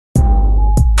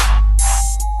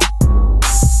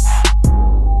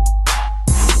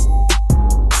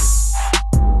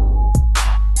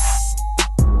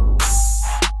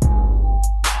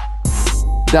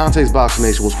Dante's Boxing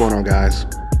Nation, what's going on, guys?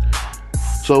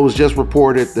 So it was just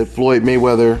reported that Floyd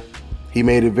Mayweather, he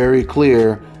made it very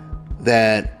clear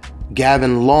that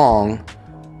Gavin Long,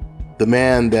 the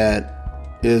man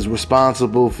that is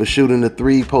responsible for shooting the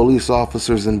 3 police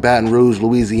officers in Baton Rouge,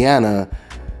 Louisiana,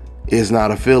 is not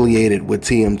affiliated with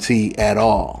TMT at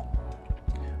all.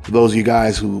 For those of you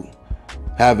guys who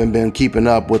haven't been keeping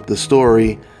up with the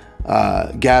story,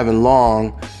 Gavin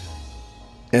Long,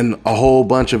 in a whole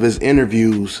bunch of his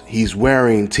interviews, he's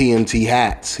wearing TMT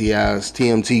hats. He has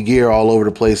TMT gear all over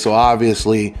the place. So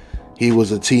obviously he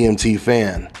was a TMT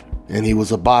fan, and he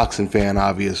was a boxing fan,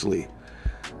 obviously.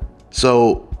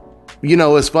 So, you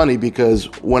know, it's funny because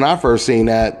when I first seen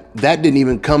that didn't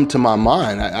even come to my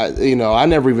mind. I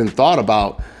never even thought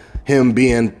about him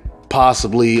being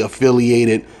possibly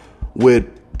affiliated with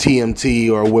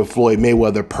TMT or with Floyd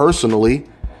Mayweather personally,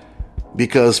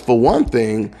 because for one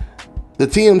thing, the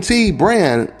TMT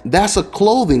brand, that's a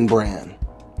clothing brand,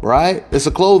 right? It's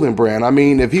a clothing brand. I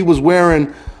mean, if he was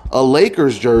wearing a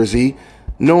Lakers jersey,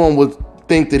 no one would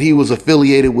think that he was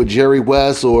affiliated with Jerry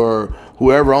West or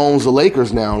whoever owns the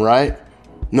Lakers now, right?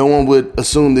 No one would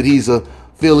assume that he's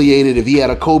affiliated. If he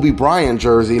had a Kobe Bryant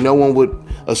jersey, no one would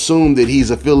assume that he's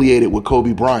affiliated with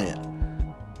Kobe Bryant.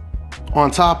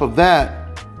 On top of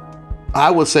that,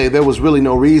 I would say there was really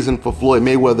no reason for Floyd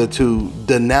Mayweather to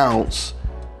denounce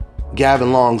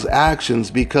Gavin Long's actions,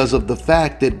 because of the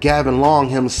fact that Gavin Long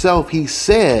himself, he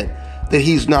said that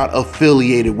he's not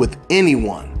affiliated with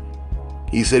anyone.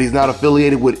 He said he's not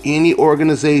affiliated with any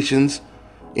organizations,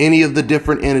 any of the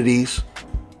different entities.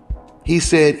 He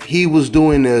said he was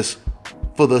doing this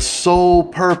for the sole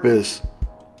purpose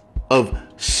of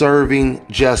serving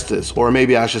justice, or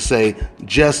maybe I should say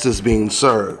justice being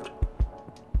served.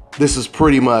 This is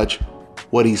pretty much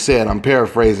what he said. I'm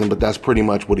paraphrasing, but that's pretty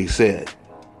much what he said.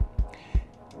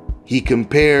 He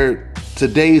compared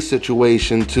today's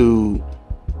situation to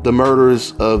the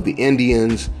murders of the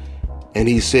Indians, and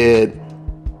he said,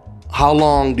 how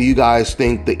long do you guys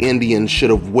think the Indians should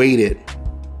have waited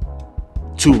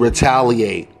to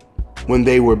retaliate when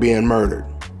they were being murdered?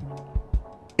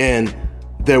 And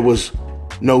there was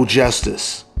no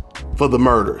justice for the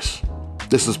murders.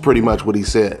 This is pretty much what he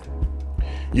said.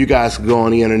 You guys can go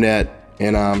on the internet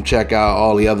and check out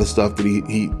all the other stuff that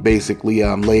he basically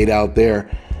laid out there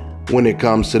when it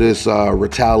comes to this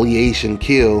retaliation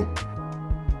kill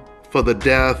for the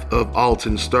death of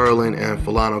Alton Sterling and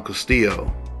Philando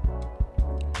Castillo.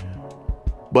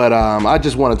 But I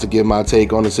just wanted to give my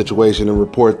take on the situation and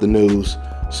report the news.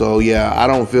 So yeah, I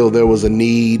don't feel there was a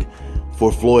need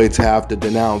for Floyd to have to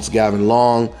denounce Gavin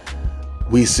Long.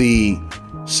 We see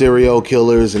serial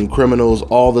killers and criminals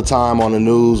all the time on the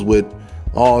news with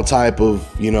all type of,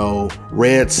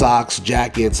 Red Sox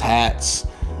jackets, hats,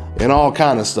 and all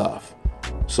kind of stuff.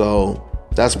 So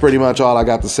that's pretty much all I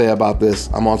got to say about this.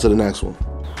 I'm on to the next one.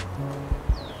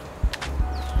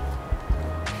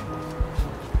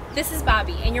 This is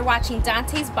Bobby, and you're watching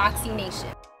Dante's Boxing Nation.